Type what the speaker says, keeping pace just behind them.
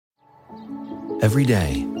Every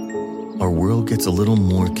day, our world gets a little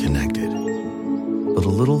more connected, but a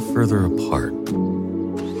little further apart.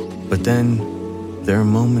 But then, there are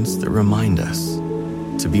moments that remind us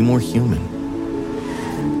to be more human.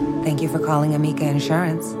 Thank you for calling Amica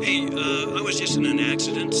Insurance. Hey, I was just in an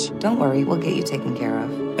accident. Don't worry, we'll get you taken care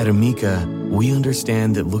of. At Amica, we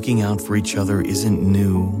understand that looking out for each other isn't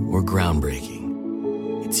new or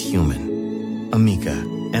groundbreaking. It's human. Amica,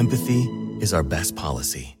 empathy is our best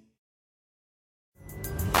policy.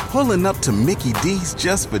 Pulling up to Mickey D's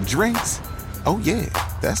just for drinks? Oh yeah,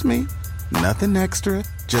 that's me. Nothing extra,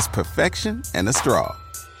 just perfection and a straw.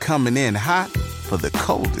 Coming in hot for the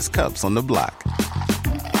coldest cups on the block.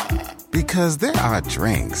 Because there are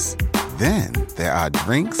drinks. Then there are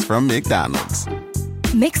drinks from McDonald's.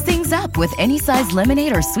 Mix things up with any size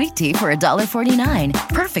lemonade or sweet tea for $1.49.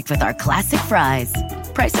 Perfect with our classic fries.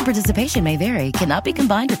 Price and participation may vary. Cannot be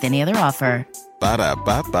combined with any other offer.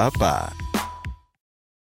 Ba-da-ba-ba-ba.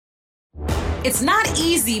 It's not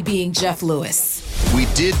easy being Jeff Lewis. We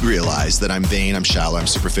did realize that I'm vain, I'm shallow, I'm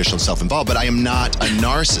superficial and self-involved, but I am not a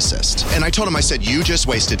narcissist. And I told him, I said, you just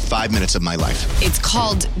wasted 5 minutes of my life. It's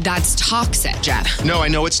called That's Toxic, Jeff. No, I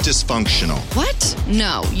know it's dysfunctional. What?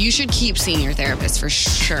 No, you should keep seeing your therapist for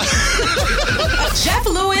sure. Jeff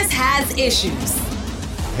Lewis has issues.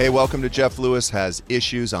 Hey, welcome to Jeff Lewis Has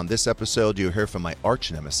Issues. On this episode, you hear from my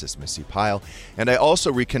arch nemesis, Missy Pyle, and I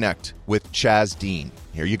also reconnect with Chaz Dean.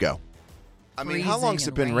 Here you go. I mean, how long has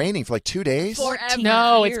it been raining? For like 2 days?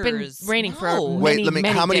 No, it's been raining for many, many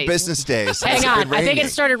how many business days? Hang on. I think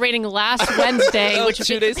it started raining last Wednesday, which was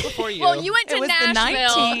 2 days before you. Well, you went to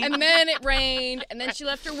Nashville, the and then it rained, and then she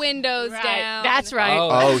left her windows down. That's right.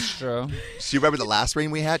 Oh, that's true. So you remember the last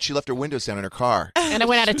rain we had? She left her windows down in her car. And I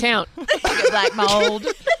went out of town. Black mold.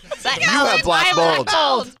 You have black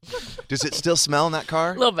mold. Does it still smell in that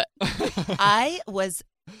car? A little bit. I was,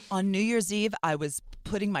 on New Year's Eve, I was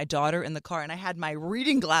putting my daughter in the car, and I had my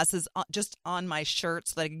reading glasses just on my shirt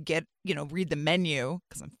so that I could read the menu,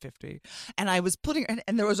 because I'm 50. And I was putting,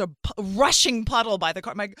 and there was a rushing puddle by the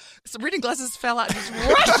car. My reading glasses fell out and just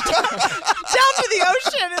rushed down to the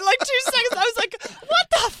ocean in like 2 seconds. I was like, what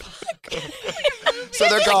the fuck? So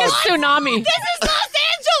they're gone. Like a tsunami. This is Los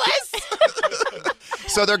Angeles!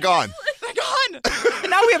 So they're gone. They're gone. And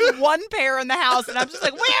now we have one pair in the house, and I'm just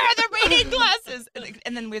like, where are the reading glasses?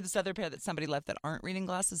 And then we have this other pair that somebody left that aren't reading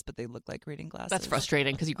glasses, but they look like reading glasses. That's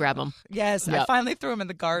frustrating because you grab them. Yes, Yep. I finally threw them in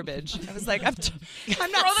the garbage. I was like, I'm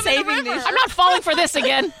not saving these. I'm not falling for this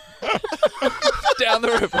again. Down the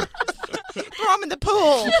river. Throw them in the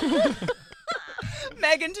pool.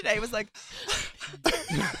 Megan today was like,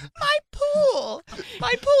 my pool's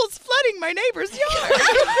flooding my neighbor's yard.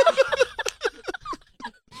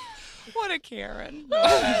 What a Karen.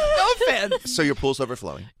 No offense. So your pool's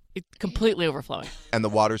overflowing, It's completely overflowing. and the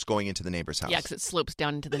water's going into the neighbor's house. Yeah, because it slopes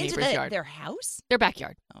down into the Into neighbor's yard. their house? Their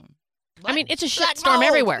backyard. I mean, it's a Black shitstorm mold.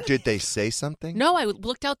 everywhere. Did they say something? No, I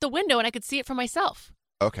looked out the window and I could see it for myself.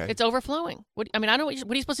 Okay. It's overflowing. I don't know. What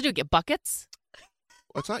are you supposed to do? Get buckets?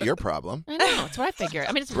 Well, it's not your problem. I know. That's what I figure.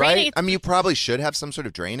 I mean, it's Right? raining. I mean, you probably should have some sort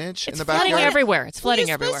of drainage in It's the flooding backyard. everywhere. It's flooding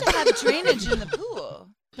You're everywhere. supposed to have drainage in the pool.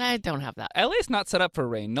 I don't have that. LA's not set up for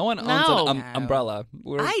rain. No one owns No. an umbrella.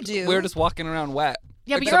 I do. We're just walking around wet.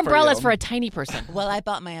 Yeah, but your Except for umbrella's you. for a tiny person. Well, I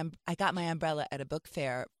got my umbrella at a book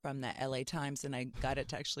fair from the LA Times, and I got it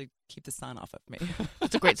to actually keep the sun off of me.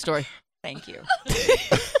 That's a great story. Thank you.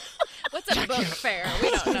 What's a book fair? We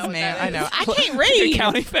don't know what Man, that is. I know. I can't The read.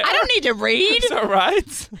 county fair. I don't need to read. Is that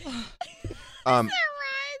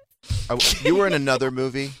right? You were in another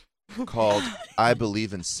movie called I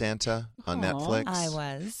Believe in Santa on Netflix. I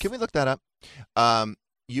was. Can we look that up?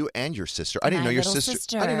 You and your sister. I didn't My know your little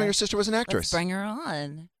sister. I didn't know your sister was an actress. Let's bring her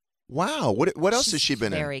on. Wow. What else has she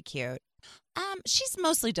been in? Very cute. She's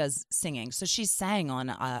mostly does singing. So she sang on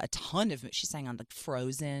a ton of. She sang on like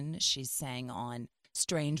Frozen. She sang on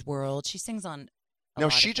Strange World. She sings on. Now,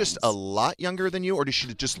 is she just a lot younger than you, or does she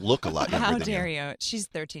just look a lot younger How than dare you? She's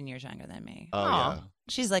 13 years younger than me. Oh, yeah.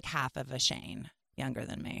 She's like half of a Shane younger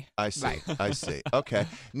than me. I see. Right. I see. Okay.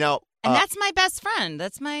 Now, And that's my best friend.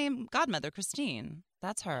 That's my godmother, Christine.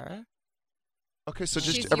 That's her. okay, so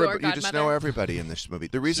She's just your everybody, you just know godmother? everybody in this movie.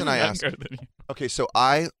 The reason I asked, Younger than you. okay, so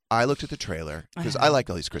I looked at the trailer because I like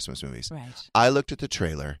all these Christmas movies. Right. I looked at the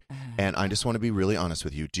trailer, and I just want to be really honest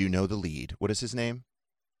with you. Do you know the lead? What is his name?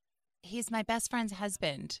 He's my best friend's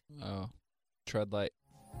husband. Oh, tread light.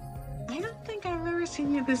 I don't think I've ever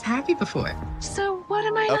seen you this happy before. So what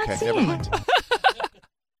am I not Okay, seeing? never mind.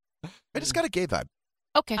 I just got a gay vibe,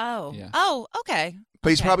 Okay. Oh. Yeah. Oh, okay. but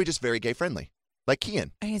he's Okay. probably just very gay friendly. like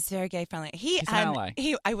Kian. He's very gay friendly. He's an ally.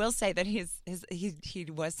 I will say that he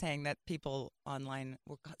was saying that people online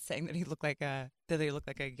were saying that he looked like a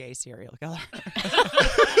gay serial killer.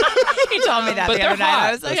 He told me that But the they're other night. hot.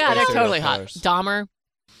 I was like, Yeah, they're serial totally hot. killers. Dahmer.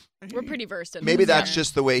 We're pretty versed in Maybe this. that's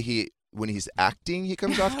just the way when he's acting, he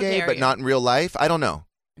comes off gay, There but you not in real life. I don't know.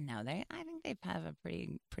 no, I think they have a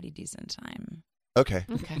pretty decent time Okay.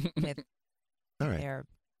 Okay. with All right. their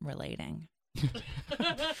relating.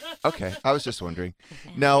 Okay. I was just wondering.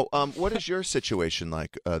 Now, what is your situation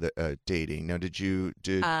like dating? Now, did your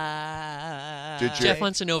Jeff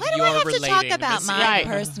wants to know if Why do you're I have relating. to talk about Missy? my Right.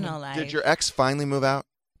 personal life? did your ex finally move out?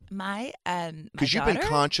 my Because you've been daughter?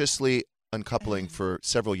 consciously uncoupling for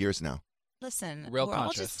several years now. Listen, Real we're all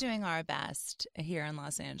conscious. just doing our best here in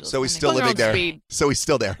Los Angeles. So he's We're still Put your living own there. speed. So he's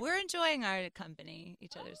still there. We're enjoying our company,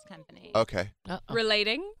 each other's company. Okay.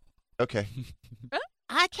 Relating? Okay.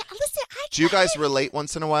 I can't listen. Do you guys relate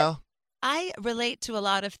once in a while? I relate to a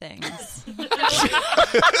lot of things.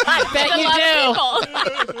 I bet A you lot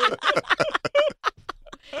of people.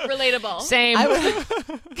 Relatable. Same. I would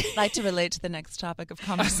like to relate to the next topic of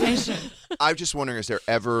conversation. I'm just wondering, is there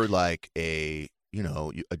ever like a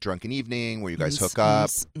drunken evening where you guys hook up?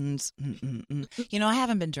 You know, I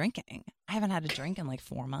haven't been drinking. I haven't had a drink in like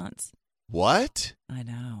 4 months. What? I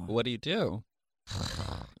know. What do you do?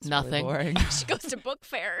 It's Nothing. Really boring. She goes to book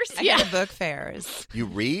fairs. I go to book fairs. You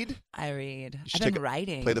read? I read. should I've been take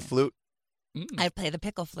writing. Play the flute? I play the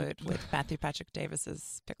pickle flute with Matthew Patrick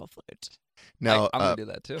Davis's pickle flute. Now, I'm going to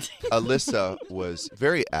do that too. Alyssa was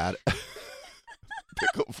very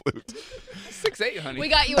pickle flute. 6'8", honey. We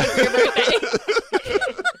got you one for your birthday.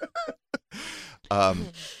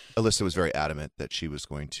 Alyssa was very adamant that she was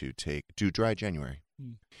going to do dry January.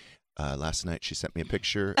 Last night she sent me a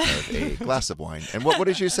picture of a glass of wine. And what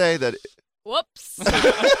did you say that? Whoops.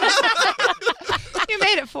 You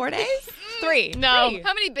made it 4 days? 3. No. 3.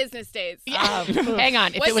 How many business days? Hang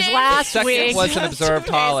on. If What it was day? last Second week. was an observed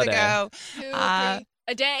 2 days holiday. ago. 2, 3. Uh,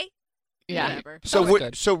 A day? Yeah. Whatever. So was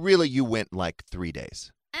good. so really you went like 3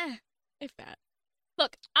 days. If that.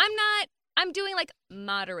 Look, I'm doing like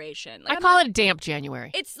moderation. Like, I call it a damp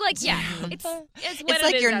January. It's like, yeah. It's what It's it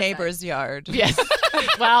like is your outside. neighbor's yard. Yes.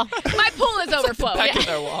 Well, My pool is overflowing. Back in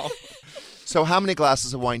their wall. So how many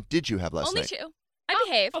glasses of wine did you have last Only night? 2. I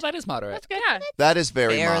behaved. Oh, that is moderate. That's good. Yeah. That is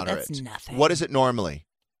very Fair, moderate. that's nothing. What is it normally?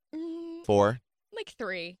 4? Like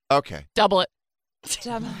 3. Okay. double it.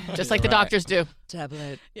 Double Just like the Right. doctors do.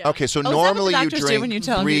 it. Yeah. Okay, so Oh, is that what the normally you doctors do drink when you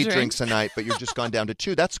tell them 3 you drink? drinks a night, but you've just gone down to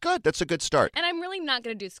 2. That's good. That's a good start. And I'm really not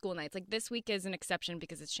going to do school nights. Like this week is an exception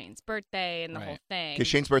because it's Shane's birthday and the whole thing. Okay,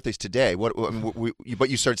 Shane's birthday's today. But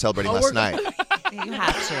you started celebrating last night. You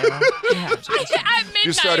have to. You have to. At midnight.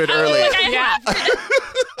 You started I was early. like, I Yeah. have to.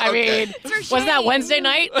 I mean, wasn't that Wednesday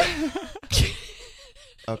night?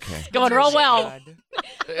 Okay. Going real well.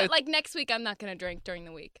 But like next week, I'm not going to drink during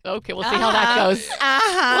the week. Okay, we'll see how that goes.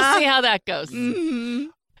 We'll see how that goes.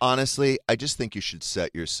 Honestly, I just think you should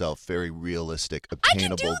set yourself very realistic, I can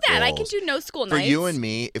obtainable do that. I can goals. do no school For nights. you and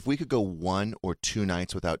me, if we could go 1 or 2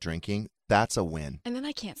 nights without drinking, that's a win. And then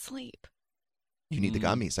I can't sleep. You need the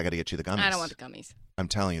gummies. I got to get you the gummies. I don't want the gummies. I'm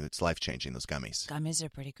telling you, it's life-changing, those gummies. Gummies are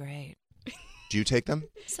pretty great. Do you take them?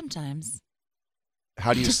 Sometimes.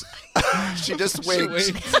 How do you... She just winked.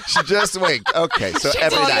 She just winked. Okay, so She's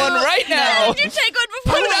every on night. one right now. You take one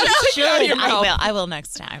before the show. Out of your mouth. I will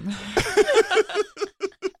next time.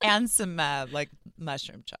 And some like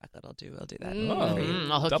mushroom chocolate. I'll do that.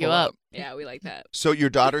 I'll hook Double you up. Yeah, we like that. So your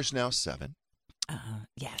daughter's now 7.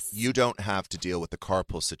 Yes. You don't have to deal with the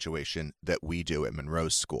carpool situation that we do at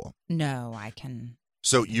Monroe's school. No, I can.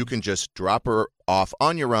 So you can just drop her off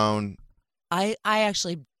on your own. I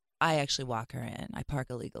actually walk her in. I park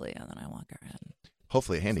illegally and then I walk her in.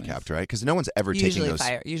 Hopefully handicapped, right? Because no one's ever taking those.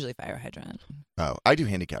 Usually fire hydrant. Oh, I do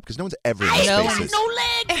handicap because no one's ever in those spaces.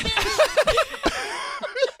 legs.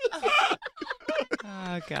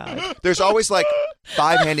 Oh God. There's always like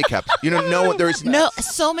 5 handicaps. No, there's No,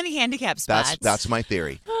 so many handicap spots. That's my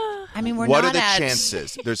theory. I mean, we're What not are the at...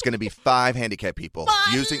 chances there's going to be 5 handicapped people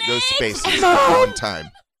using those spaces at one time?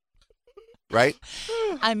 Right?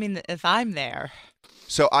 I mean, if I'm there.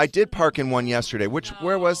 So I did park in one yesterday.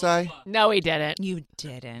 Where was I? No, he didn't. You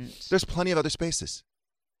didn't. There's plenty of other spaces.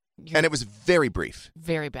 And it was very brief.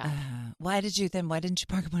 Very bad. Why didn't you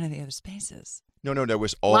park in one of the other spaces? No, there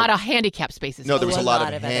was A lot of handicap spaces. No, there was a lot of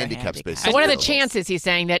other handicap spaces. And what are the available. chances, he's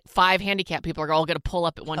saying, that 5 handicapped people are all going to pull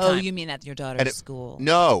up at one Oh, time? you mean at your daughter's And school?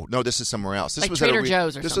 No, this is somewhere else. This Like was Trader at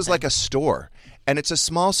Joe's or This was something. like a store. and it's a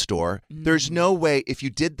small store. There's no way if you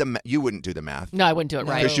did you wouldn't do the math. No, I wouldn't do it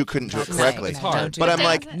right. Because you couldn't do it correctly. It's hard. But I'm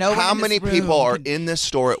like, No one how in this many room people are can- in this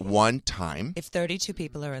store at one time? If 32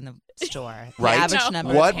 people are in the store, the Right? average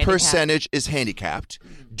number What of handicapped- percentage is handicapped?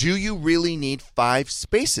 Do you really need 5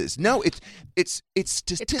 spaces? No, it's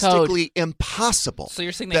statistically impossible. So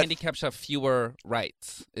you're saying the that- handicapped should have fewer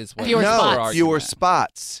rights? Is what Fewer your spots. argument. fewer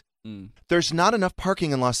spots. Mm. There's not enough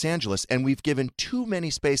parking in Los Angeles, and we've given too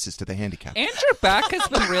many spaces to the handicapped. And your back has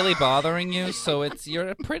been really bothering you, so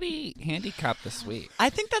you're pretty handicapped this week.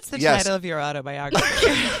 I think that's the Yes. title of your autobiography.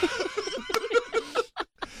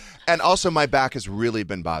 And also, my back has really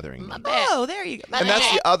been bothering me. Oh, there you go. And that's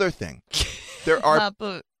the other thing. There are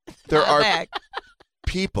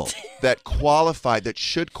people that qualify, that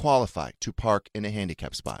should qualify to park in a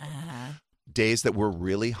handicap spot. Days that we're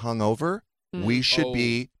really hungover, we should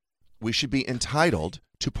be entitled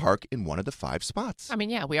to park in one of the 5 spots. I mean,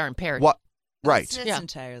 yeah, we are impaired. What? Right. That's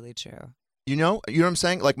entirely true. You know what I'm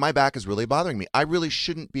saying? Like, my back is really bothering me. I really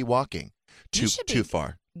shouldn't be walking You should be too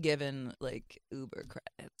far. Given like Uber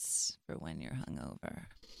credits for when you're hungover.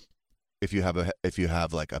 If you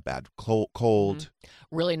have like a bad cold.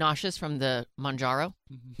 Really nauseous from the Manjaro.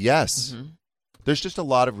 Yes. Mm-hmm. There's just a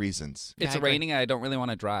lot of reasons. It's raining and I don't really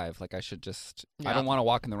want to drive. Like, I should just... I don't want to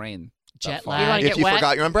walk in the rain. Jet that lag. far. If you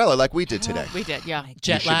forgot your umbrella like we did today. We did, yeah.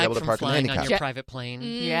 Jet should be lag able to from park in the flying on handicap. your private plane.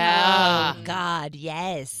 Yeah. Oh, God,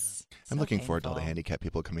 yes. I'm looking forward to all the handicapped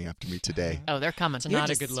people coming after me today. Oh, they're coming. It's not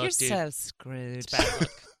a good look, You're dude. so screwed. It's bad look.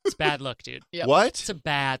 It's bad luck, dude. Yep. What? It's a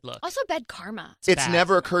bad look. Also, bad karma. It's bad.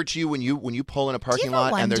 never occurred to you when you pull in a parking ever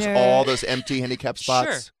lot and there's wonder- all those empty handicapped spots?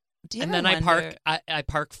 Sure. Do you And ever then I wonder-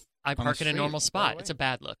 park the in a street, normal right spot. away. It's a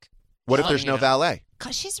bad look. What if Oh, there's you no know. valet?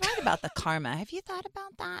 'Cause she's right about the karma. Have you thought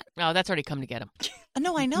about that? Oh, that's already come to get him.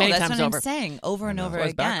 No, I know. Many That's times what over. I'm saying over and I know. over That's why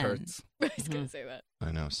his back again. hurts. I was going to say that.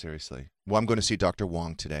 I know, seriously. Well, I'm going to see Dr.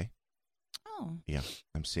 Wong today. Oh. Yeah,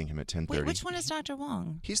 I'm seeing him at 10:30. Wait, which one is Dr.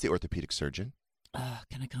 Wong? He's the orthopedic surgeon.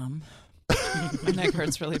 Can I come? My neck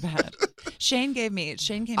hurts really bad. Shane came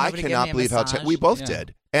I over to give me a cannot believe how massage. we both Yeah.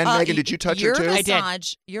 did. And Megan, did you touch her your too?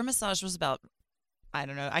 Massage, Your massage was about, I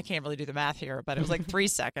don't know, I can't really do the math here, but it was like 3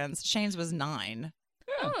 seconds. Shane's was 9.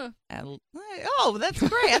 Oh. Oh, that's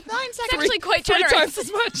great. 9 seconds. It's actually quite 3 generous. times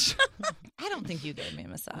as much. I don't think you gave me a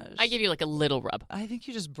massage. I give you like a little rub. I think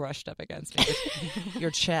you just brushed up against me with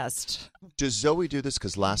your chest. Does Zoe do this?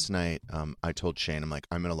 Because last night I told Shane, I'm like,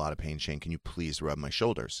 I'm in a lot of pain. Shane, can you please rub my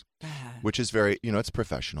shoulders? Which is very, it's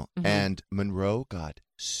professional. Mhm. And Monroe got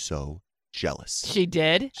so jealous. She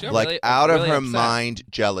did? Sure, Like really- out of really her upset. mind,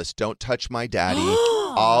 jealous. Don't touch my daddy.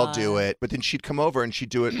 I'll do it. But then she'd come over and she'd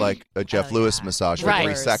do it like a Jeff Lewis massage for Right.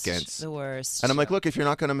 3 Worst. seconds. The worst. And I'm like, look, if you're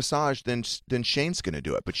not going to massage, then Shane's going to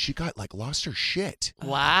do it. But she got lost her shit.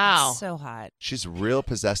 Wow. So hot. She's real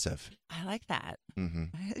possessive. I like that. Hmm.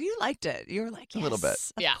 You liked it. You were like, A little bit.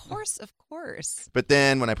 yes, Yeah. Of course, of course. But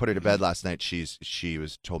then when I put her to bed last night, she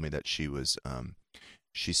told me that she's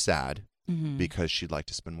sad Mhm. because she'd like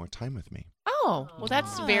to spend more time with me. Oh, well,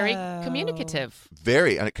 that's very communicative.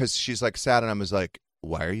 Very, because she's like sad, and I was like,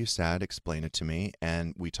 why are you sad? Explain it to me.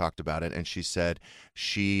 And we talked about it, and she said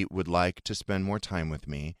she would like to spend more time with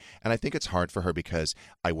me. And I think it's hard for her because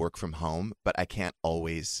I work from home, but I can't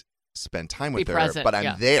always spend time with Be her, present, but I'm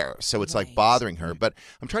yeah. there. So it's like Right. bothering her. But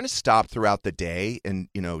I'm trying to stop throughout the day and,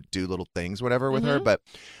 do little things, whatever, with her. Mhm. But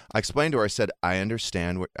I explained to her, I said, I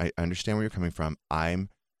understand where you're coming from. I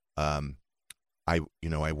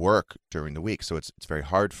work during the week, so it's very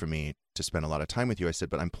hard for me to spend a lot of time with you. I said,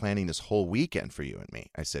 but I'm planning this whole weekend for you and me.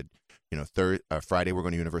 I said, Friday we're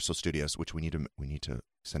going to Universal Studios, which we need to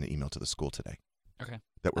send an email to the school today. Okay.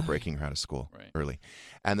 That we're breaking her out of school Right. early.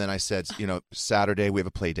 And then I said, Saturday we have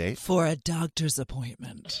a play date. For a doctor's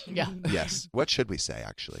appointment. Yeah. Yes. What should we say,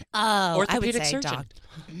 actually? Oh, I would Orthopedic say surgeon.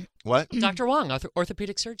 What? Dr. Wong,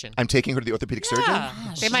 orthopedic surgeon. I'm taking her to the orthopedic surgeon?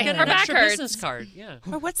 Yeah. They might Get her an back extra hurts. business card. Yeah.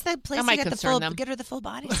 Or what's the place That to might get concern them. get her the full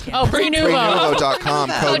body scan? Oh, Prenuvo.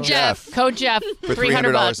 Prenuvo.com, code Jeff. Code Jeff. For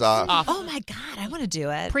 $300 $300 off. Oh my God, I want to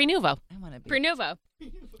do it. Prenuvo. I want to be. Prenuvo.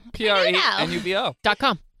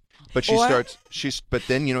 PRENUVO. But but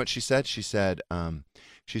then you know what she said? She said,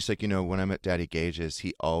 she's like, when I'm at Daddy Gage's,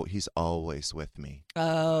 he's always with me.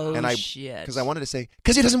 Oh, and shit. Because I wanted to say,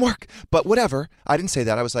 because he doesn't work. But whatever. I didn't say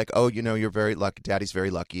that. I was like, oh, you're very lucky. Daddy's very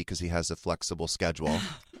lucky because he has a flexible schedule.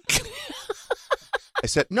 I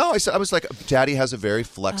said, no, I was like, Daddy has a very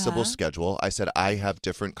flexible schedule. I said, I have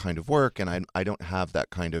different kind of work and I don't have that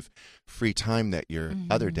kind of free time that your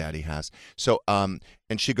other daddy has. So, and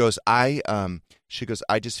she goes, I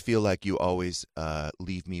just feel like you always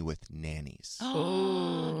leave me with nannies.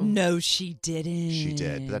 Oh, no, she didn't. She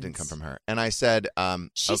did, but that didn't come from her. And I said,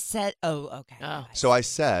 she said, okay. Oh. So I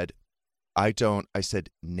said, I said,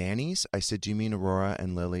 nannies? I said, do you mean Aurora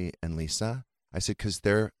and Lily and Lisa? I said, because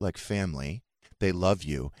they're like family. They love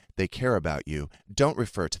you. They care about you. Don't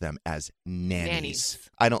refer to them as nannies.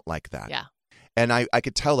 I don't like that. Yeah. And I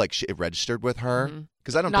could tell like it registered with her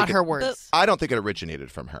because I don't Not think her words. I don't think it originated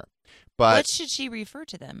from her. But what should she refer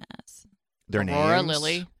to them as? Their Aurora, names,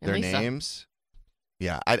 Lily, and their Lisa. names.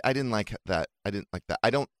 Yeah, I didn't like that. I didn't like that. I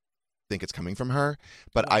don't think it's coming from her,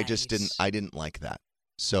 but I just didn't. I didn't like that.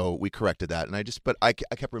 So we corrected that, and I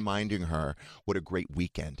kept reminding her what a great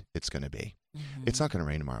weekend it's going to be. It's not going to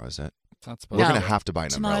rain tomorrow, is it? It's not supposed We're going to have to buy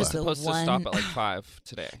an umbrella. It's supposed to stop at like 5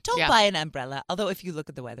 today. Don't buy an umbrella. Although if you look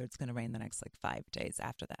at the weather, it's going to rain the next like 5 days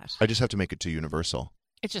after that. I just have to make it to Universal.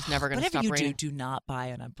 It's just never going to Whatever stop you raining. do not buy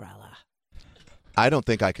an umbrella. I don't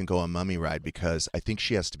think I can go on Mummy Ride because I think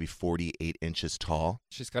she has to be 48 inches tall.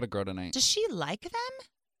 She's got to grow tonight. Does she like them?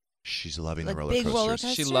 She's loving Like the roller big coasters.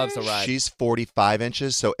 roller She loves a ride. She's 45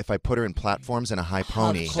 inches, so if I put her in platforms and a high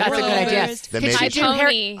pony, That's a good idea. then Could maybe she do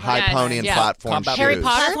Harry, high pony and platform Combat shoes. Harry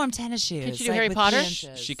Potter? Platform tennis shoes. Could she do like Harry with Potter?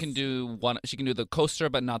 branches. She can do one. She can do the coaster,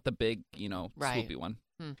 but not the big, Right. swoopy one.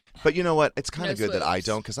 But you know what? It's kind No of good that I swoops.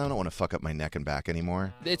 don't because I don't want to fuck up my neck and back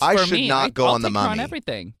anymore. It's I for should me. not go I'll on the take her Mummy. on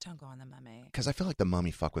everything. Don't go on the Mummy. Because I feel like the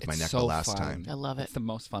Mummy fucked with my It's neck so the last fun. time. I love it. It's the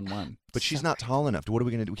most fun one. But she's not tall enough. What are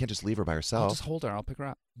we going to do? We can't just leave her by I'll herself. just hold her. I'll pick her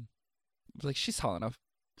up. Like she's tall enough.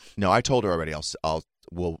 No, I told her already.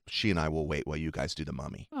 She and I will wait while you guys do the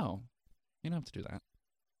Mummy. Oh, you don't have to do that.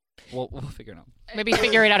 We'll figure it out. Maybe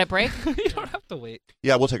figure it out at break. You don't have to wait.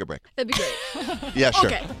 Yeah, we'll take a break. That'd be great. Yeah, sure.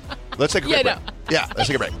 Okay. Let's take a quick break. Yeah, let's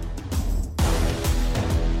take a break.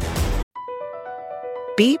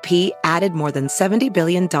 BP added more than $70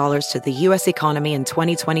 billion to the U.S. economy in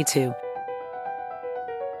 2022.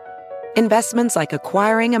 Investments like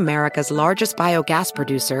acquiring America's largest biogas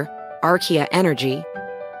producer, Archaea Energy,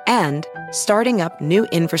 and starting up new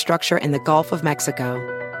infrastructure in the Gulf of Mexico.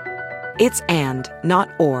 It's and, not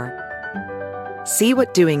or. See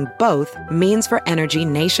what doing both means for energy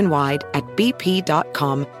nationwide at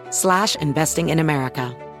bp.com/investing in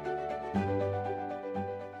America.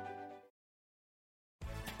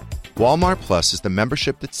 Walmart Plus is the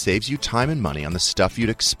membership that saves you time and money on the stuff you'd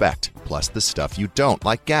expect, plus the stuff you don't,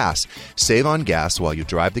 like gas. Save on gas while you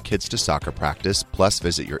drive the kids to soccer practice, plus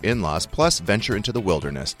visit your in-laws, plus venture into the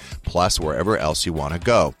wilderness, plus wherever else you want to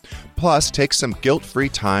go. Plus, take some guilt-free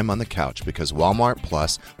time on the couch because Walmart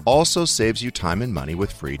Plus also saves you time and money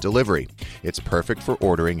with free delivery. It's perfect for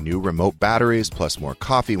ordering new remote batteries, plus more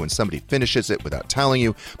coffee when somebody finishes it without telling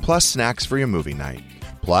you, plus snacks for your movie night.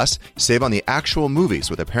 Plus, save on the actual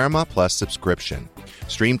movies with a Paramount Plus subscription.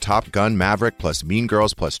 Stream Top Gun Maverick plus Mean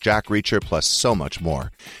Girls plus Jack Reacher plus so much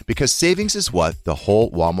more. Because savings is what the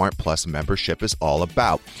whole Walmart Plus membership is all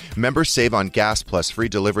about. Members save on gas plus free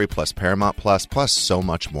delivery plus Paramount Plus plus so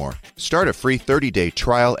much more. Start a free 30-day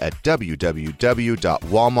trial at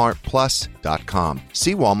www.walmartplus.com.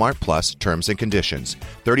 See Walmart Plus terms and conditions.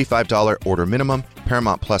 $35 order minimum,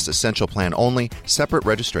 Paramount Plus Essential Plan only, separate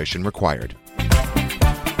registration required.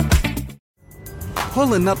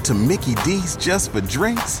 Pulling up to Mickey D's just for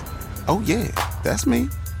drinks? Oh yeah, that's me.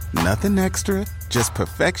 Nothing extra, just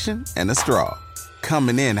perfection and a straw.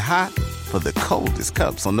 Coming in hot for the coldest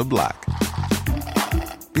cups on the block.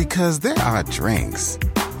 Because there are drinks.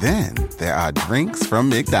 Then there are drinks from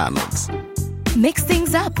McDonald's. Mix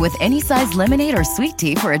things up with any size lemonade or sweet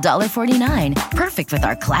tea for $1.49. Perfect with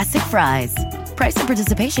our classic fries. Price and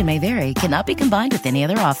participation may vary. Cannot be combined with any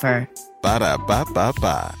other offer.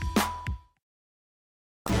 Ba-da-ba-ba-ba.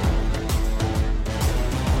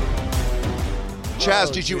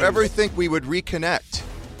 Chaz, did you ever think we would reconnect?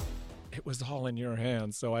 It was all in your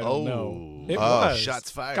hands, so I don't know. It Oh, was.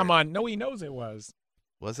 shots fired. Come on. No, he knows it was.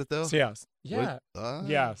 Was it though? Yes. Yeah.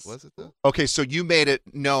 Yes. Was it though? Okay, so you made it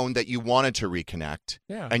known that you wanted to reconnect.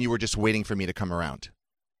 Yeah. And you were just waiting for me to come around.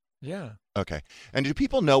 Yeah. Okay. And do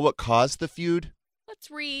people know what caused the feud?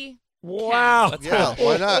 Let's re. Wow. Yeah,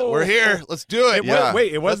 why not? We're here. Let's do it. Wait,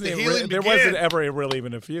 it Let wasn't. the healing There begin. wasn't ever really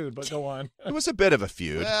even a feud. But go on. It was a bit of a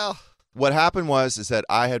feud. Well, what happened was that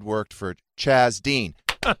I had worked for Chaz Dean.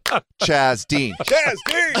 Chaz Dean. Chaz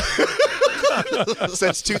Dean.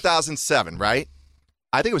 Since 2007, right?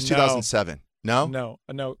 I think it was 2007. No? No.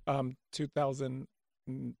 2000.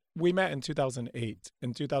 We met in 2008.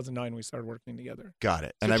 In 2009, we started working together. Got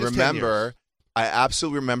it. And So I just 10 remember I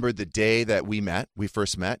absolutely remember the day that we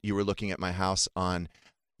first met. You were looking at my house on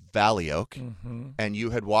Valley Oak, and you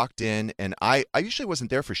had walked in, and I usually wasn't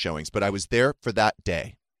there for showings, but I was there for that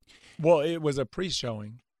day. Well, it was a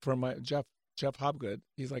pre-showing for my Jeff Hobgood.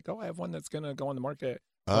 He's like, I have one that's going to go on the market.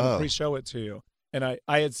 I'm going to pre-show it to you. And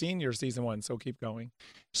I had seen your season 1, so keep going.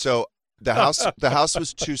 So the house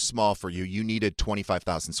was too small for you. You needed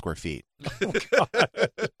 25,000 square feet. Oh, God.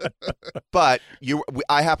 But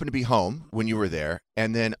I happened to be home when you were there,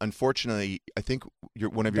 and then unfortunately, I think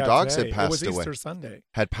one of your dogs had passed away. Easter Sunday.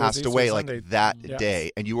 Had passed away Sunday. like that Yes.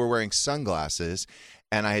 day, and you were wearing sunglasses,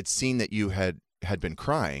 and I had seen that you had been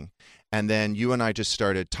crying, and then you and I just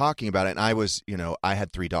started talking about it, and I was, I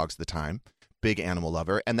had 3 dogs at the time, big animal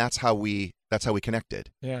lover, and that's how we connected.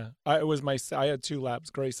 Yeah, I had 2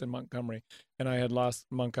 labs, Grace and Montgomery, and I had lost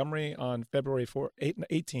Montgomery on February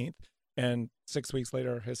 18th, and 6 weeks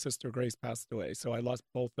later, his sister Grace passed away. So I lost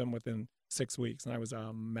both of them within 6 weeks, and I was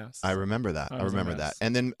a mess. I remember that. I remember that.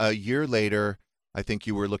 And then a year later, I think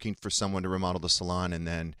you were looking for someone to remodel the salon, and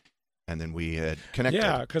then we had connected.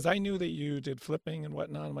 Yeah, because I knew that you did flipping and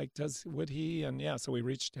whatnot. I'm like, would he? And yeah, so we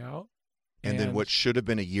reached out. And then what should have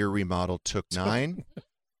been a year remodel took 9.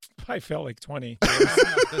 I felt like 20.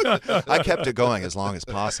 I kept it going as long as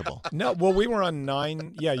possible. No, well, we were on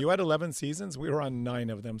 9. Yeah, you had 11 seasons. We were on 9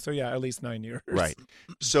 of them. So yeah, at least 9 years. Right.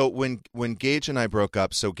 So when Gage and I broke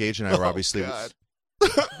up, Gage and I were obviously. God.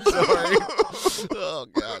 Sorry. Oh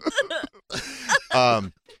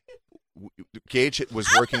God. Gage was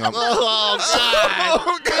working on. Oh God!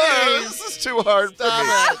 Oh God! This is too hard for me.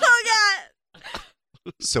 Stop it. Oh, God.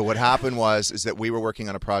 So what happened is that we were working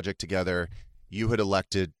on a project together. You had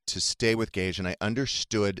elected to stay with Gage, and I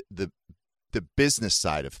understood the business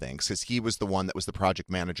side of things because he was the one that was the project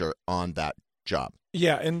manager on that job.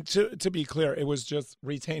 Yeah, and to be clear, it was just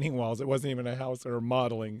retaining walls. It wasn't even a house or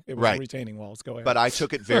modeling. It was retaining walls. Go ahead. But I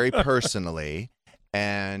took it very personally,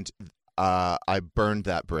 and I burned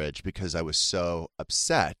that bridge because I was so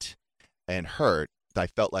upset and hurt that I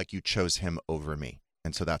felt like you chose him over me.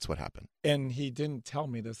 And so that's what happened. And he didn't tell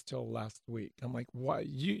me this till last week. I'm like, why?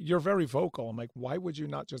 You're very vocal. I'm like, why would you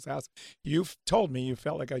not just ask? You've told me you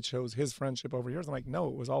felt like I chose his friendship over yours. I'm like, no,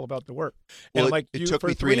 it was all about the work. And Well, I'm like, it took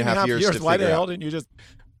me 3.5 years to why the figure hell out. didn't you just?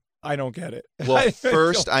 I don't get it. Well,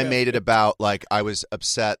 first don't I get made it about like I was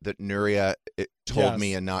upset that Nuria told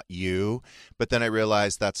me and not you. But then I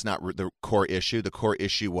realized that's not the core issue. The core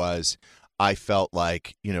issue was I felt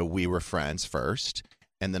like, we were friends first.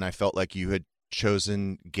 And then I felt like you had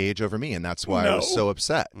chosen Gage over me, and that's why I was so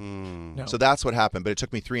upset. No. So that's what happened. But it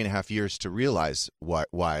took me 3.5 years to realize why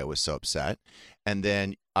I was so upset. And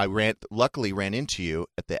then I luckily ran into you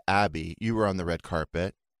at the Abbey. You were on the red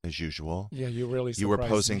carpet as usual. Yeah, you really. You were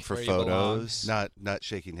posing me. for photos, not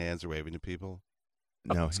shaking hands or waving to people.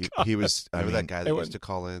 No, he was. Remember that guy that used to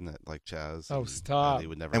call in that like Chaz? Oh, stop! He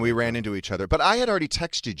would never. And we ran into each other. But I had already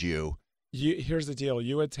texted you. Here's the deal.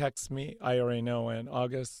 You had texted me. I already know. In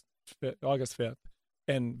August 5th,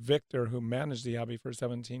 and Victor, who managed the Abbey for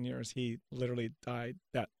 17 years, he literally died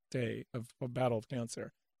that day of a battle of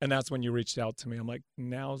cancer. And that's when you reached out to me. I'm like,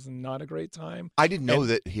 now's not a great time. I didn't know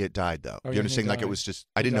that he had died, though. Oh, You understand? Like died. it was just,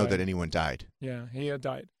 I didn't know that anyone died. Yeah, he had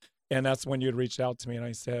died. And that's when you had reached out to me. And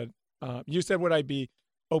I said, you said, would I be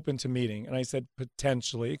open to meeting? And I said,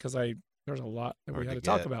 potentially, because there's a lot that we had to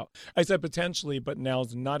talk about. I said, potentially, but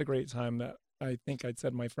now's not a great time. That I think I'd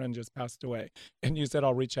said my friend just passed away. And you said,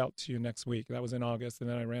 I'll reach out to you next week. That was in August. And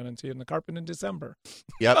then I ran into you in the carpet in December.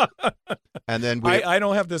 Yep. And then I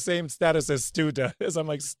don't have the same status as Stu does. I'm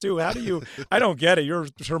like, Stu, how do you, I don't get it. You're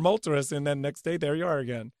tumultuous. And then next day, there you are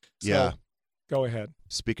again. So, yeah. Go ahead.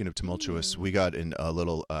 Speaking of tumultuous, we got in a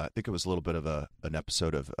little, I think it was a little bit of an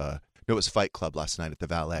episode of, no, it was Fight Club last night at the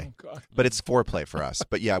Valet. Oh, God. But it's foreplay for us.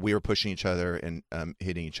 But yeah, we were pushing each other and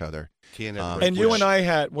hitting each other. And you and I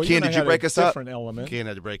had, Kian, did you break us up? Different element. Kian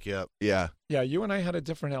had to break you up. Yeah. Yeah, you and I had a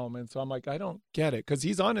different element. So I'm like, I don't get it. Because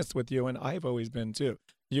he's honest with you, and I've always been too.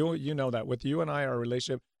 You know that. With you and I, our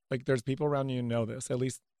relationship, like there's people around you who know this, at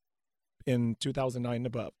least in 2009 and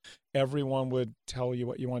above. Everyone would tell you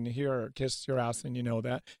what you wanted to hear or kiss your ass, and you know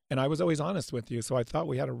that. And I was always honest with you. So I thought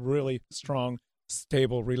we had a really strong,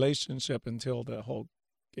 stable relationship until the whole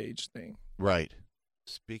Gage thing. Right.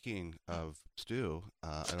 Speaking of Stu,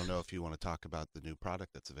 I don't know if you want to talk about the new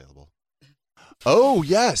product that's available. Oh,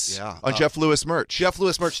 yes. Yeah. On Jeff Lewis merch.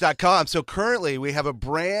 JeffLewisMerch.com. So currently we have a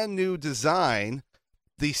brand new design.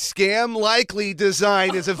 The Scam Likely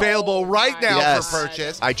design is available right now for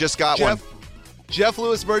purchase. I just got one.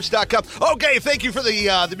 JeffLewisMerch.com. Okay, thank you for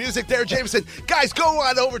the music there, Jameson. Guys, go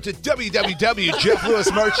on over to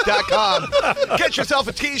www.JeffLewisMerch.com. Get yourself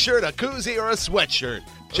a t-shirt, a koozie, or a sweatshirt.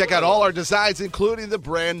 Check out all our designs, including the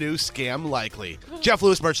brand new Scam Likely.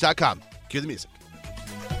 JeffLewisMerch.com. Cue the music.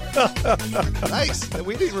 Nice.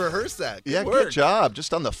 We didn't rehearse that. Yeah, good job.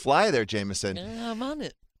 Just on the fly there, Jameson. Yeah, I'm on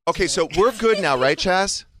it. Okay, so we're good now, right,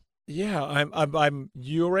 Chaz? Yeah, I'm.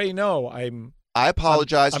 You already know I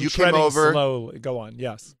apologize. I'm you came treading over. Slowly. Go on.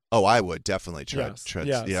 Yes. Oh, I would definitely tread.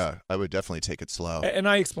 Yes. Yeah, I would definitely take it slow. And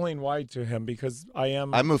I explained why to him because I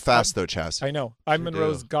move fast though, Chaz. I know. I'm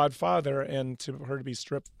Monroe's godfather, and to her to be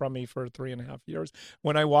stripped from me for 3.5 years.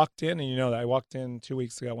 When I walked in, and you know that I walked in 2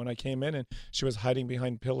 weeks ago. When I came in, and she was hiding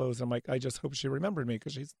behind pillows, I'm like, I just hope she remembered me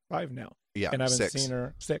because she's 5 now. Yeah, and I haven't 6. seen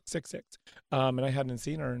her 6. And I hadn't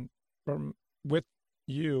seen her with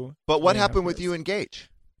you. But what happened with you and Gage?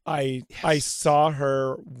 I saw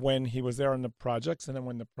her when he was there on the projects, and then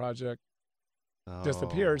when the project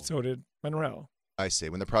disappeared, so did Monroe. I see.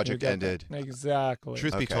 When the project ended. Exactly.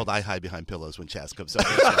 Truth be told, I hide behind pillows when Chaz comes over.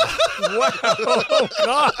 Wow. Oh,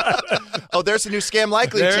 God. Oh, there's a new Scam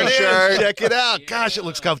Likely There it t-shirt. is. Check it out. Gosh, it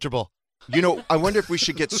looks comfortable. You know, I wonder if we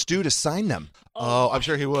should get Stu to sign them. Oh, I'm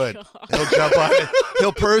sure he would. He'll jump on it.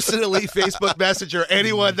 He'll personally Facebook Messenger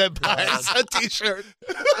anyone that buys a t-shirt.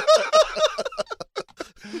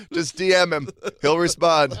 Just DM him. He'll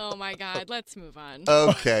respond. Oh my God, let's move on.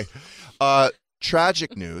 Okay.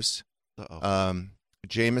 Tragic news.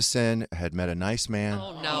 Jameson had met a nice man.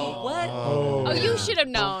 Oh, no. What? Oh, you should have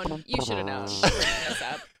known. You should have known.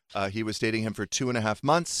 He was dating him for 2.5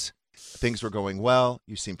 months. Things were going well.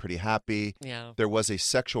 You seem pretty happy. Yeah. There was a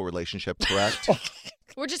sexual relationship, correct?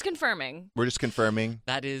 We're just confirming. We're just confirming.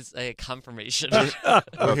 That is a confirmation.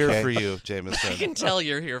 We're here for you, Jameson. I can tell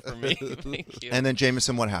you're here for me. Thank you. And then,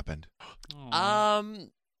 Jameson, what happened?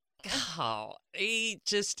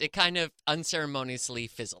 It kind of unceremoniously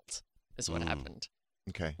fizzled is what happened.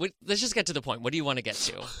 Okay. Let's just get to the point. What do you want to get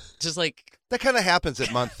to? Just like that kind of happens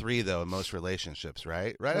at month 3, though, in most relationships,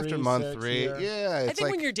 right? Right after month 3. Yeah. I think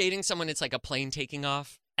when you're dating someone, it's like a plane taking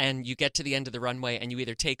off, and you get to the end of the runway, and you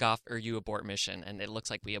either take off or you abort mission, and it looks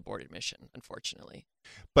like we aborted mission, unfortunately.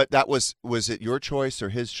 But that was it your choice or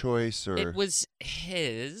his choice? Or It was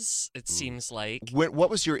his, it seems like. What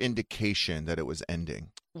was your indication that it was ending?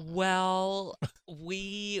 Well,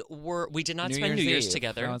 we did not spend New Year's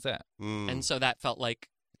together. How was that? And so that felt like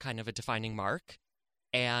kind of a defining mark.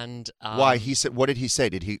 And why? He said, what did he say?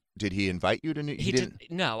 Did he invite you to New Year's? He didn't.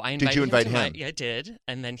 No, I invited Did you invite him? Yeah, I did.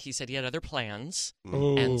 And then he said he had other plans.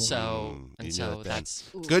 Ooh. And so that's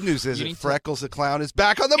good news is that Freckles the clown is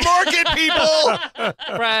back on the market, people.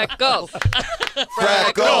 Freckles.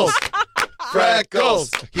 Freckles. Freckles.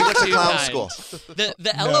 He went to clown school. The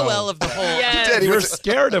LOL of the whole. Yes. He did. You're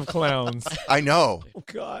scared of clowns. I know. Oh,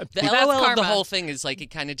 God. The LOL of the whole thing is like it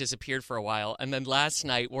kind of disappeared for a while. And then last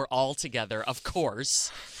night, we're all together, of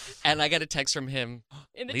course. And I got a text from him.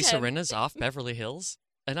 Lisa Rinna's off Beverly Hills.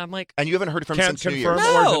 And I'm like. And you haven't heard from him since New Year's.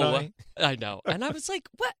 No. I know. And I was like,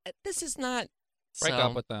 what? This is not. Break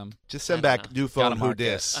up with them. Just send back new phone who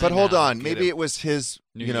dis. But hold on, maybe it was his,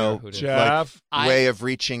 way of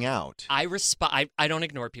reaching out. I don't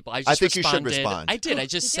ignore people. I think you should respond. I did. I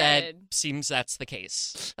just said, seems that's the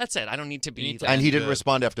case. That's it. I don't need to be. And he didn't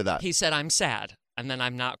respond after that. He said, I'm sad. And then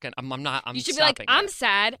I'm not gonna. I'm not. I'm. You should be like, I'm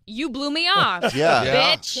sad. You blew me off.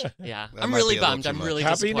 Yeah. Bitch. Yeah. I'm really bummed. I'm really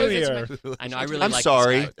Happy New disappointed. Year. I know. I really. I'm like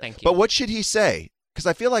sorry. This guy. Thank you. But what should he say? Because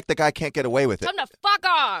I feel like the guy can't get away with it. Tell him to fuck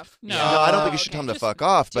off. No, I don't think you should tell him to fuck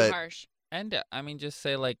off. Too But harsh. And I mean, just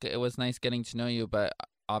say like it was nice getting to know you, but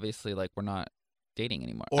obviously, like we're not dating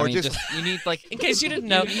anymore. Or I mean, just you need like in case you didn't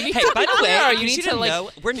know. You need Hey, to by the way, you need to like know,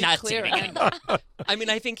 we're be not clear dating anymore. I mean,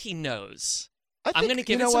 I think he knows. I'm going to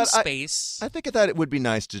give you it know some what? space. I think that it would be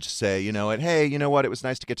nice to just say, hey, you know what? It was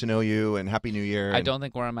nice to get to know you, and Happy New Year. I don't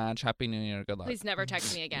think we're a match. Happy New Year. Good luck. Please never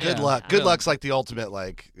text me again. Good luck. Good luck's like the ultimate.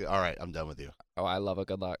 Like, all right, I'm done with you. Oh, I love a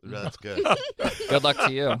good luck. That's good. Good luck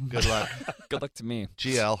to you. Good luck. Good luck to me.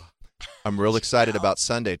 GL. I'm real excited about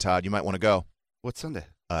Sunday, Todd. You might want to go. What's Sunday?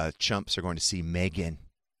 Chumps are going to see Megan.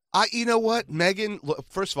 You know what, Megan, look,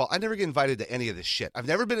 first of all, I never get invited to any of this shit. I've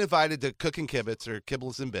never been invited to Cooking Kibitz or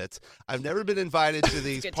Kibbles and Bits. I've never been invited to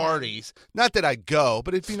these parties. Not that I go,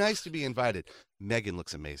 but it'd be nice to be invited. Megan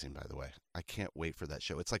looks amazing, by the way. I can't wait for that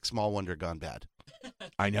show. It's like Small Wonder gone bad.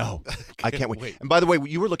 I know. I can't wait. And by the way,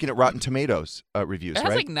 you were looking at Rotten Tomatoes reviews, it has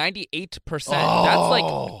right? like 98%. That's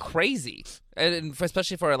like crazy, and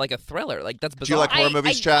especially for like a thriller. Like that's bizarre. Do you like horror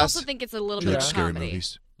movies, Chaz? I also think it's a little bit of scary comedy.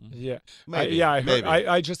 movies. Yeah, Maybe, I heard. maybe.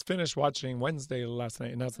 I just finished watching Wednesday last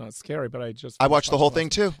night, and that's not scary, but I just I watched the whole thing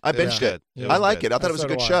last too. night. I binged it. Yeah. I like good. it. I thought it was So a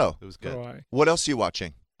good do I. show. It was So good. do I. What else are you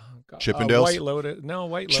watching? God. Chippendales? White Lotus. No,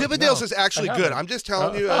 White Lotus. Chippendales no. is actually I good. haven't. I'm just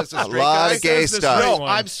telling you as a A straight lot guy. of gay Says the stuff. straight No, one.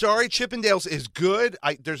 I'm sorry. Chippendales is good.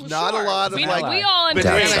 There's not a lot of We like all banana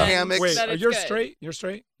understand hammocks. Wait, that it's you're good. straight? You're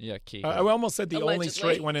straight? Yeah, Key. I almost said the only Allegedly.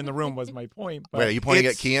 straight one in the room was my point. But Wait, are you pointing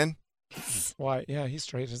at It's- Kian? Why? Yeah, he's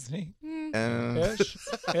straight, isn't he? Uh,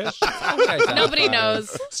 Ish. Nobody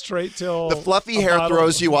knows. Straight till the fluffy a hair bottle-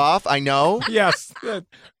 throws you off. I know. Yes.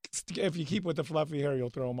 If you keep with the fluffy hair, you'll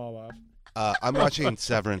throw them all off. I'm watching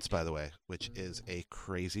Severance, by the way, which is a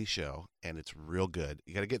crazy show, and it's real good.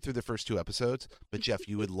 You got to get through the first 2 episodes, but Jeff,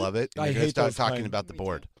 you would love it. I You're gonna hate start those talking kind. about the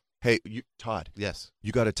board. Hey, Todd. Yes.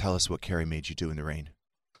 You got to tell us what Carrie made you do in the rain.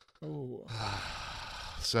 Oh.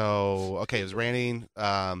 So, okay, it was raining.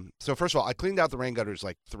 So first of all, I cleaned out the rain gutters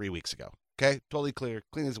like 3 weeks ago. Okay, totally clear,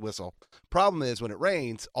 clean as a whistle. Problem is, when it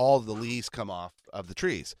rains, all of the leaves come off of the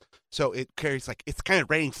trees. So it carries like, it's kind of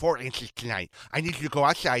raining 4 inches tonight. I need you to go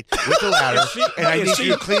outside with the ladder, and I need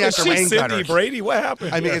you to clean out the rain Cindy gutters. Brady, what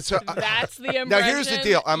happened? I mean, here? it's That's the impression. now here's the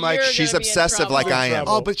deal. I'm like, You're she's gonna be in obsessive trouble. like I am.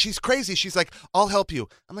 oh, but she's crazy. She's like, I'll help you.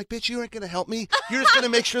 I'm like, bitch, you aren't going to help me. You're just going to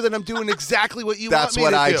make sure that I'm doing exactly what you That's want me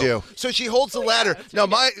what to I do. So she holds the ladder. Now,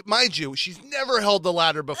 mind you, she's never held the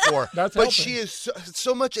ladder before. That's but helping. she is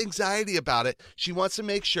so much anxiety about it. She wants to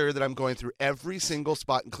make sure that I'm going through every single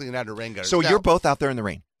spot and cleaning out her rain gutters. So Now- you're both out there in the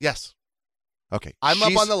rain. Yes. Okay. I'm up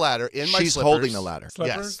She's- on the ladder in my She's slippers. holding the ladder.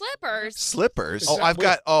 Slippers? Slippers. Slippers.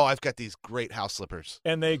 Oh, I've got these great house slippers.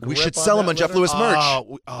 And they We grip should sell them that on Jeff leather? Lewis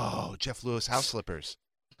merch. Oh, Jeff Lewis house slippers.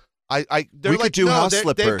 They're We could like, do no, house They've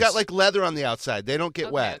slippers. got like leather on the outside. They don't get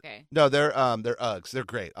Okay, wet. okay. No, they're Uggs. They're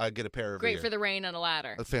great. I get a pair every Great year. for the rain on a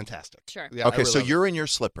ladder. Fantastic. Sure. Yeah, I Okay, really so love you're in your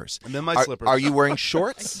slippers. I'm in my Are- slippers. Are you wearing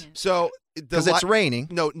shorts? So Because it's raining.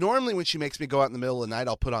 No, normally when she makes me go out in the middle of the night,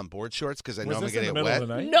 I'll put on board shorts because I know Was I'm this gonna in get the wet.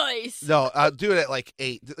 middle of the night? Nice. No, I'll do it at like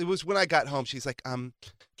 8. It was when I got home. She's like,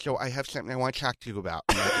 Joe, I have something I want to talk to you about.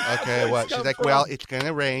 I'm like, okay, what? She's like, well, it's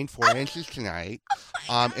gonna rain 4 inches tonight,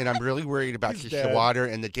 and I'm really worried about He's this dead. water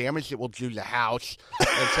and the damage it will do to the house.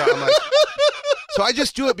 And so I'm like, so I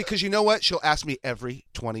just do it because you know what? She'll ask me every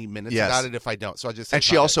 20 minutes Yes. about it if I don't. So I just say, And she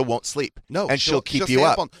 "Fuck it." also won't sleep. No, and she'll keep stay you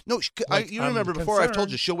up. No, Like, you I'm remember before I've told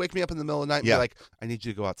concerned. you she'll wake me up in the middle of the night and Yeah. be like, "I need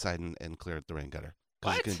you to go outside and clear the rain gutter."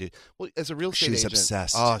 'Cause it's What? gonna do. Well, as a real estate She's agent,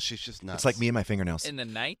 obsessed. Oh, she's just nuts. It's like me and my fingernails. In the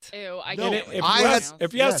night? Ew, I No, can't. If I you had- ask,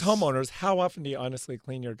 if you ask yes. homeowners, how often do you honestly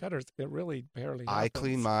clean your gutters? It really barely I happens.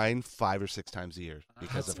 clean mine 5 or 6 times a year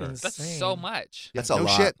because That's of her. That's insane. so much. Yeah, That's a no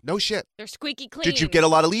lot. shit. No shit. They're squeaky clean. Did you get a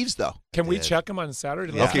lot of leaves though? Can we did. check them on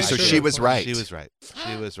Saturday? Yeah, Okay, I so should she have. was right. She was right.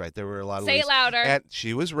 She was right. There were a lot of Say leaves. it louder. And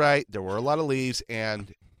she was right. There were a lot of leaves,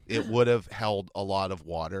 and it would have held a lot of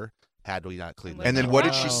water had we not cleaned them. And then out. what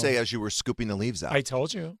did she Wow. say as you were scooping the leaves out? I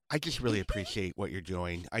told you. I just really appreciate what you're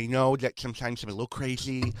doing. I know that sometimes I'm a little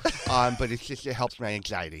crazy, but it's just it helps my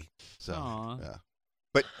anxiety. So, Aw. yeah.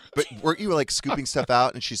 But weren't you like scooping stuff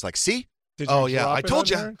out and she's like, see? Did you Oh yeah, drop I it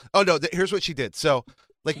told on you. her? Oh no, here's what she did. So,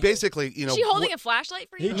 like basically, you know, She holding wh- a flashlight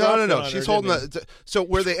for He you? dropped it no. on She's her, holding didn't the. So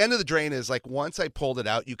where the end of the drain is, like once I pulled it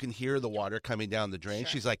out, you can hear the water coming down the drain.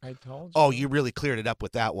 She's like, I told you. "Oh, you really cleared it up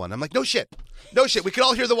with that one." I'm like, "No shit, no shit. We can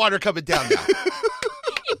all hear the water coming down now."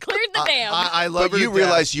 You cleared the dam. I love But her you to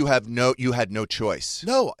realize you had no choice. death.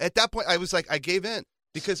 No, at that point, I was like, I gave in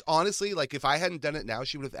because honestly, like if I hadn't done it now,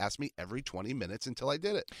 she would have asked me every 20 minutes until I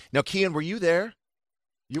did it. Now, Kian, were you there?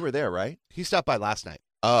 You were there, right? He stopped by last night.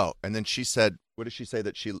 Oh, and then she said, what did she say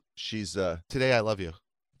that she's Today, I love you.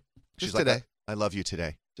 she's Just like, today. I love you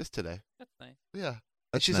today. Just today. That's nice. Yeah. And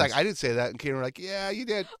That's she's nice. like, I didn't say that. And Karen were like, yeah, you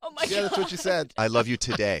did. Oh my Yeah, that's what God. you said. I love you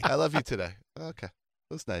today. I love you today. Okay.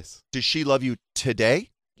 That's nice. Does she love you today?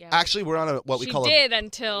 Yeah. Actually, we're on what we she call did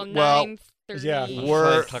until Well, 9:30. yeah.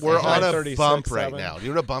 we're on a 36, bump right 7. now. Do you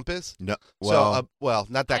know what a bump is? No. So, well,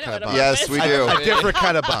 not that I kind know of what a bump. Yes, we bump do. is. A different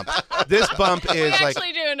kind of bump. This bump We is like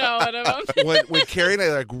actually do know what a bump is. when Carrie and I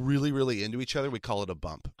are like really, really into each other, we call it a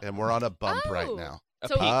bump, and we're on a bump right Oh. now.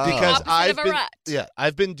 So Because opposite I've of a been, rut. yeah,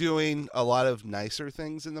 I've been doing a lot of nicer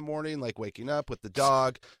things in the morning, like waking up with the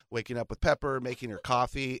dog, waking up with Pepper, making her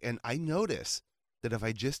coffee, and I notice that if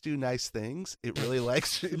I just do nice things, it really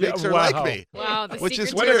makes Yeah, her wow. like me. Wow, the Which is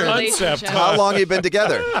secret weird. to a What a concept, relationship. How long have you been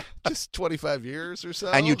together? Just 25 years or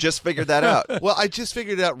so. And you just figured that out. Well, I just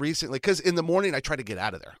figured it out recently because in the morning I try to get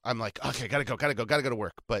out of there. I'm like, okay, gotta go to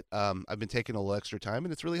work. But I've been taking a little extra time,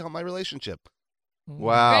 and it's really helped my relationship.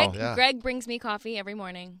 Wow. Greg, Yeah. Greg brings me coffee every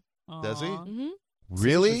morning. Does he? Mm-hmm.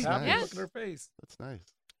 Really? She's happy. Yeah. Look at her face. That's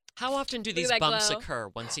nice. How often do these that bumps glow. occur?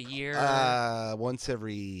 Once a year? Once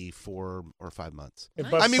every 4 or 5 months.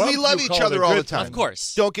 But I mean, we bump love you each call it other a all the good time. Of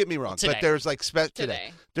course. Don't get me wrong. Today. But there's like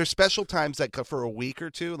Today. there's special times that for a week or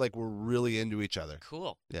two, like we're really into each other.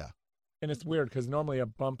 Cool. Yeah. And it's weird because normally a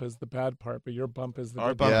bump is the bad part, but your bump is the Our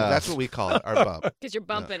good bump. part. That's what we call it. Our bump. Because you're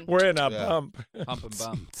bumping. We're in a Yeah. bump. Pump and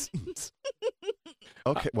bump.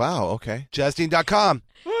 Okay. Wow. Okay. JazzDean.com.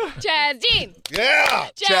 Chaz Dean. Yeah.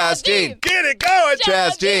 Chaz Dean. Get it going.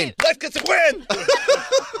 Chaz Dean. Let's get some win.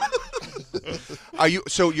 Are you?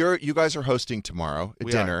 So you guys are hosting tomorrow a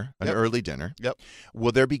We dinner, are. an Yep. early dinner. Yep.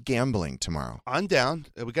 Will there be gambling tomorrow? I'm down.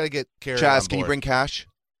 We got to get Carrie on Chaz, can you board. bring cash?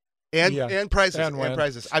 and Yeah. and prizes And win.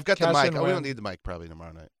 prizes. I've got the Cash mic. and Oh, we win. don't need the mic probably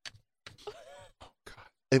tomorrow night.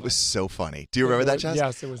 It was so funny. Do you remember that, Chaz?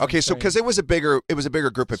 Yes, it was. Okay, so insane. because it was a bigger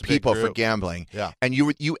group of It's a big people for group. gambling, Yeah. and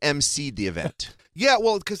you emceed the event. Yeah,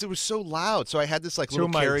 well, because it was so loud. So I had this like Two little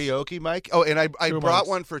mics. karaoke mic. Oh, and I Two brought mics.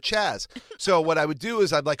 one for Chaz. So what I would do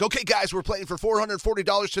is I'd like, okay, guys, we're playing for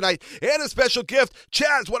 $440 tonight and a special gift.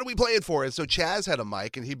 Chaz, what are we playing for? And so Chaz had a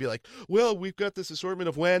mic, and he'd be like, well, we've got this assortment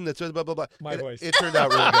of when that's blah, blah, blah. My And voice. It turned out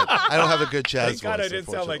really good. I don't have a good Chaz Thank God voice, I didn't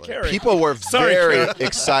sound like unfortunately. Carrie. People were Sorry, very Carrie.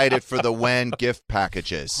 excited for the When gift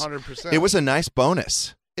packages. 100%. It was a nice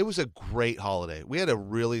bonus. It was a great holiday. We had a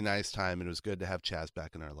really nice time, and it was good to have Chaz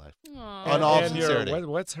back in our life. Aw. On all and your- sincerity.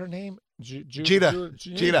 what's her name?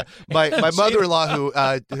 Gina. My mother-in-law, who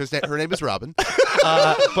her name is Robin,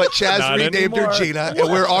 but Chaz Not renamed her anymore. Gina, and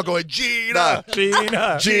we're all going Gina,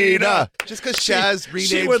 Gina. Gina, just because Chaz renames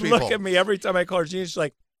She would people. look at me every time I call her Gina. She's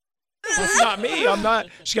like, that's not me. I'm not.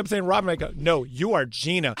 She kept saying Robin. I go, no, you are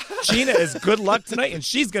Gina. Gina is good luck tonight, and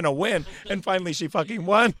she's going to win. And finally, she fucking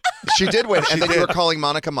won. She did win, She and then did. you were calling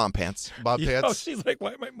Monica Mom Pants. Bob Oh, Pants. she's like,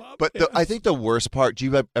 why am I mom? But I think the worst part. Do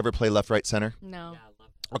you ever play left, right, center? No.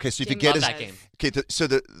 Okay, so if you Didn't get love a that game. okay, so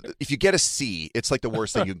if you get a C, it's like the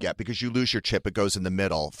worst thing you get because you lose your chip. It goes in the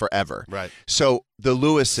middle forever. Right. So the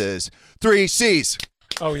Lewis is 3 C's.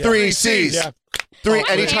 Oh yeah, 3 C's. Yeah. Three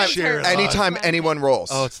Oh, anytime hands hurt. anytime anyone rolls.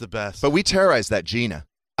 Oh, it's the best. But we terrorized that Gina.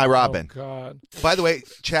 Robin. Oh God. By the way,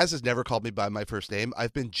 Chaz has never called me by my first name.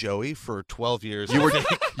 I've been Joey for 12 years.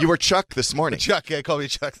 You were Chuck this morning. Chuck. Yeah, call me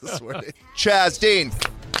Chuck this morning. Chaz Dean.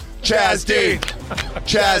 Chaz Dean.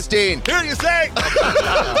 Chaz Dean. Here you say.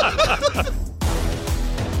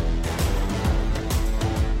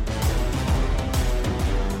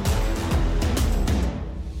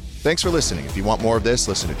 Thanks for listening. If you want more of this,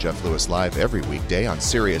 listen to Jeff Lewis live every weekday on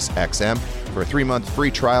Sirius XM. For a 3-month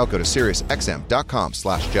free trial, go to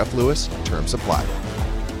SiriusXM.com/Jeff Lewis. Terms apply.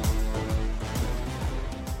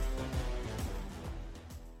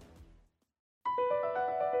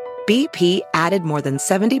 BP added more than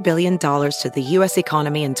 $70 billion to the U.S.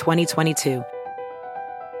 economy in 2022.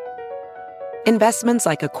 Investments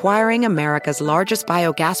like acquiring America's largest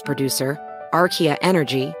biogas producer, Archaea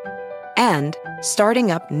Energy, and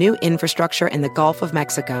starting up new infrastructure in the Gulf of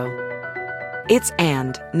Mexico. It's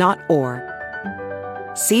and, not or.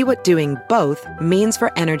 See what doing both means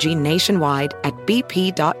for energy nationwide at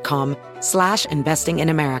bp.com/investing in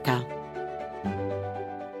America.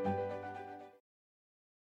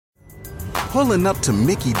 Pulling up to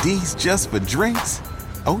Mickey D's just for drinks?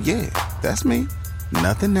 Oh yeah, that's me.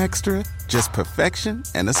 Nothing extra, just perfection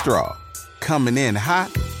and a straw. Coming in hot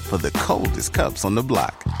for the coldest cups on the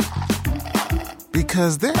block.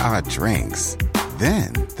 Because there are drinks.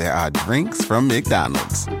 Then there are drinks from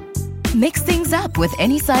McDonald's. Mix things up with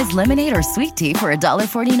any size lemonade or sweet tea for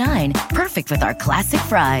 $1.49. Perfect with our classic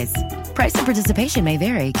fries. Price and participation may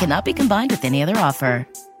vary. Cannot be combined with any other offer.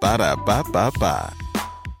 Ba-da-ba-ba-ba.